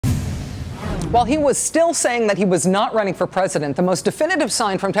While he was still saying that he was not running for president, the most definitive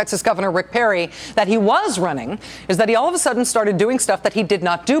sign from Texas Governor Rick Perry that he was running is that he all of a sudden started doing stuff that he did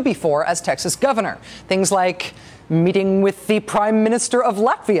not do before as Texas governor. Things like meeting with the Prime Minister of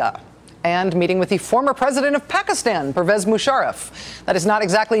Latvia and meeting with the former president of Pakistan, Pervez Musharraf. That is not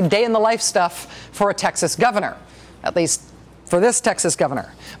exactly day-in-the-life stuff for a Texas governor, at least for this Texas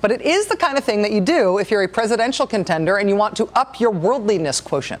governor. But it is the kind of thing that you do if you're a presidential contender and you want to up your worldliness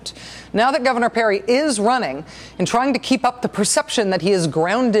quotient. Now that Governor Perry is running and trying to keep up the perception that he is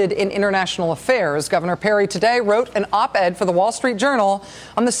grounded in international affairs, Governor Perry today wrote an op-ed for the Wall Street Journal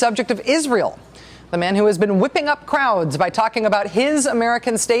on the subject of Israel. The man who has been whipping up crowds by talking about his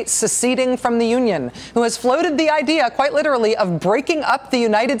American state seceding from the Union, who has floated the idea, quite literally, of breaking up the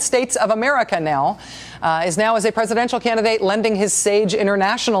United States of America now, is now, as a presidential candidate, lending his sage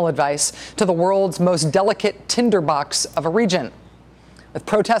international advice to the world's most delicate tinderbox of a region. With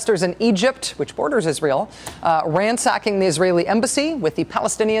protesters in Egypt, which borders Israel, ransacking the Israeli embassy, with the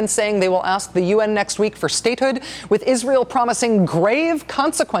Palestinians saying they will ask the UN next week for statehood, with Israel promising grave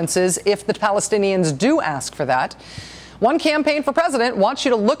consequences if the Palestinians do ask for that. One campaign for president wants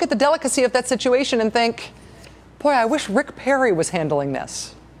you to look at the delicacy of that situation and think, boy, I wish Rick Perry was handling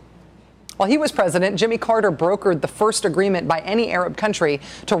this. While he was president, Jimmy Carter brokered the first agreement by any Arab country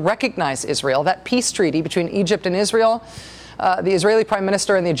to recognize Israel, that peace treaty between Egypt and Israel. The Israeli prime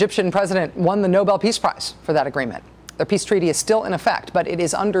minister and the Egyptian president won the Nobel Peace Prize for that agreement. The peace treaty is still in effect, but it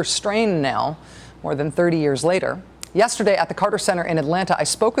is under strain now, more than 30 years later. Yesterday at the Carter Center in Atlanta, I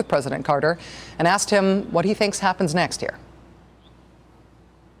spoke with President Carter and asked him what he thinks happens next here.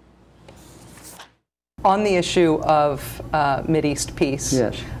 On the issue of Mideast peace,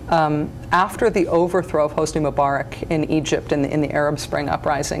 yes. After the overthrow of Hosni Mubarak in Egypt in the Arab Spring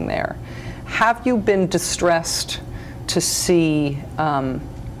uprising there, have you been distressed to see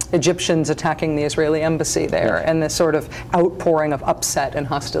Egyptians attacking the Israeli embassy there, yes, and this sort of outpouring of upset and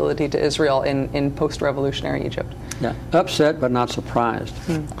hostility to Israel in post-revolutionary Egypt? Yeah, upset but not surprised.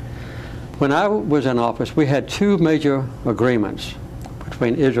 When I was in office, we had two major agreements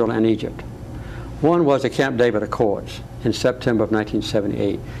between Israel and Egypt. One was the Camp David Accords in September of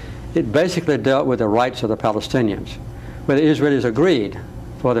 1978. It basically dealt with the rights of the Palestinians, where the Israelis agreed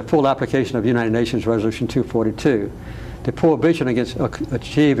for the full application of United Nations Resolution 242, the prohibition against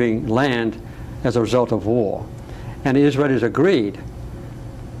achieving land as a result of war. And the Israelis agreed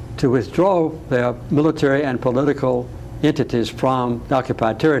to withdraw their military and political entities from the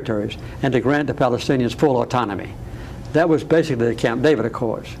occupied territories and to grant the Palestinians full autonomy. That was basically the Camp David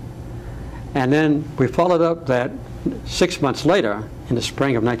Accords. And then we followed up that 6 months later, in the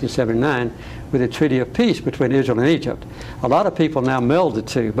spring of 1979, with a treaty of peace between Israel and Egypt. A lot of people now meld the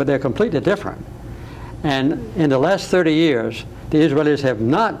two, but they're completely different. And in the last 30 years, the Israelis have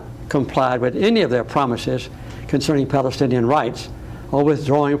not complied with any of their promises concerning Palestinian rights or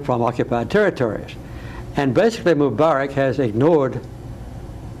withdrawing from occupied territories. And basically Mubarak has ignored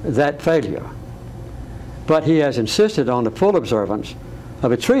that failure. But he has insisted on the full observance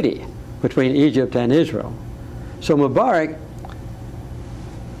of a treaty between Egypt and Israel. So Mubarak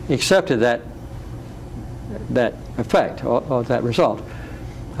accepted that effect or that result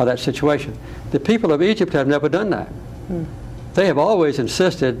of that situation. The people of Egypt have never done that. They have always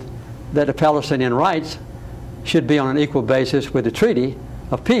insisted that the Palestinian rights should be on an equal basis with the treaty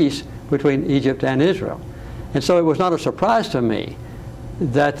of peace between Egypt and Israel. And so it was not a surprise to me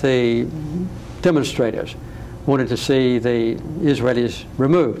that the demonstrators wanted to see the Israelis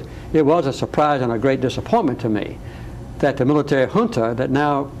removed. It was a surprise and a great disappointment to me that the military junta that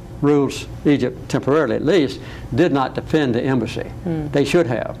now rules Egypt temporarily at least did not defend the embassy. They should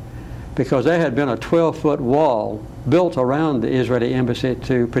have, because there had been a 12-foot wall built around the Israeli embassy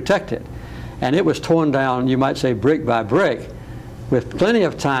to protect it. And it was torn down, you might say, brick by brick, with plenty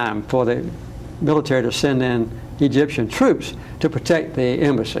of time for the military to send in Egyptian troops to protect the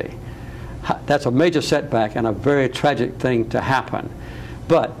embassy. That's a major setback and a very tragic thing to happen.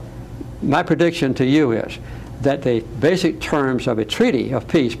 But my prediction to you is that the basic terms of a treaty of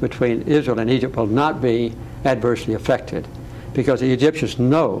peace between Israel and Egypt will not be adversely affected, because the Egyptians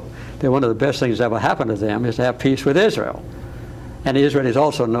know that one of the best things that ever happened to them is to have peace with Israel. And the Israelis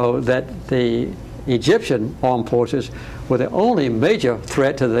also know that the Egyptian armed forces were the only major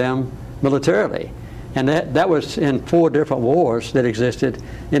threat to them militarily. And that was in 4 different wars that existed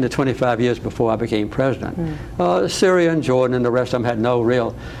in the 25 years before I became president. Syria and Jordan and the rest of them had no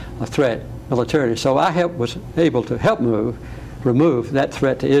real threat militarily. So I was able to help remove that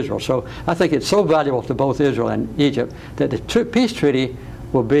threat to Israel. So I think it's so valuable to both Israel and Egypt that the peace treaty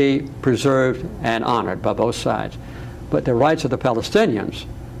will be preserved and honored by both sides. But the rights of the Palestinians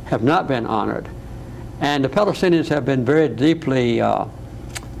have not been honored. And the Palestinians have been very deeply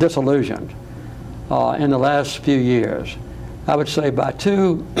disillusioned in the last few years. I would say by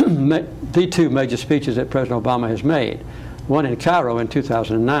the two major speeches that President Obama has made. One in Cairo in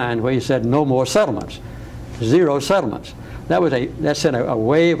 2009, where he said no more settlements, 0 settlements. That sent a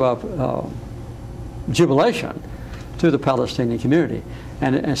wave of jubilation to the Palestinian community.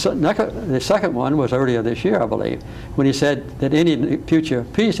 And so the second one was earlier this year, I believe, when he said that any future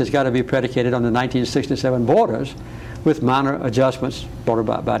peace has got to be predicated on the 1967 borders with minor adjustments brought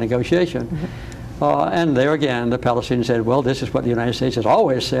about by negotiation. Mm-hmm. And there again, the Palestinians said, well, this is what the United States has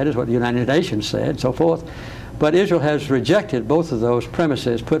always said, is what the United Nations said, and so forth. But Israel has rejected both of those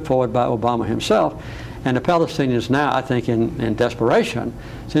premises put forward by Obama himself. And the Palestinians now, I think, in desperation,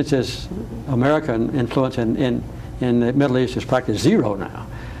 since his American influence in the Middle East is practically 0 now,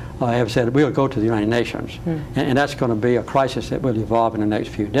 have said we'll go to the United Nations. And that's going to be a crisis that will evolve in the next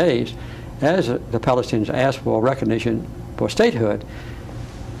few days as the Palestinians ask for recognition for statehood,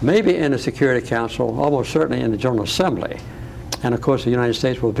 maybe in the Security Council, almost certainly in the General Assembly. And of course the United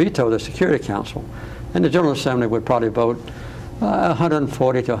States will veto the Security Council. And the General Assembly would probably vote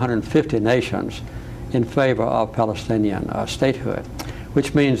 140 to 150 nations in favor of Palestinian statehood,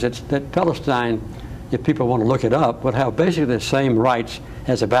 which means that Palestine, if people want to look it up, would have basically the same rights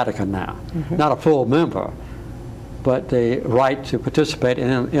as the Vatican now. Mm-hmm. Not a full member, but the right to participate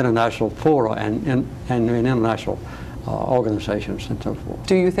in international fora and in international organizations and so forth.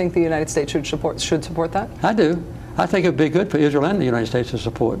 Do you think the United States should support that? I do. I think it would be good for Israel and the United States to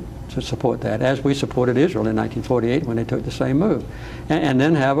support that, as we supported Israel in 1948 when they took the same move, and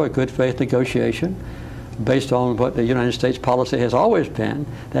then have a good faith negotiation based on what the United States policy has always been,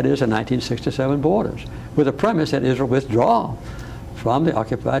 that is the 1967 borders, with a premise that Israel withdraw from the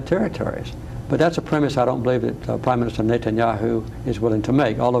occupied territories. But that's a premise I don't believe that Prime Minister Netanyahu is willing to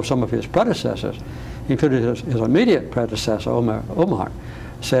make, although some of his predecessors, including his immediate predecessor, Omar,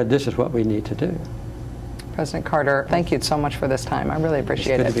 said this is what we need to do. President Carter, thank you so much for this time. I really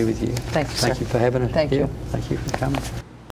appreciate it. It's good to be with you. Thank you, sir. Thank you for having us. Thank you. Thank you for coming.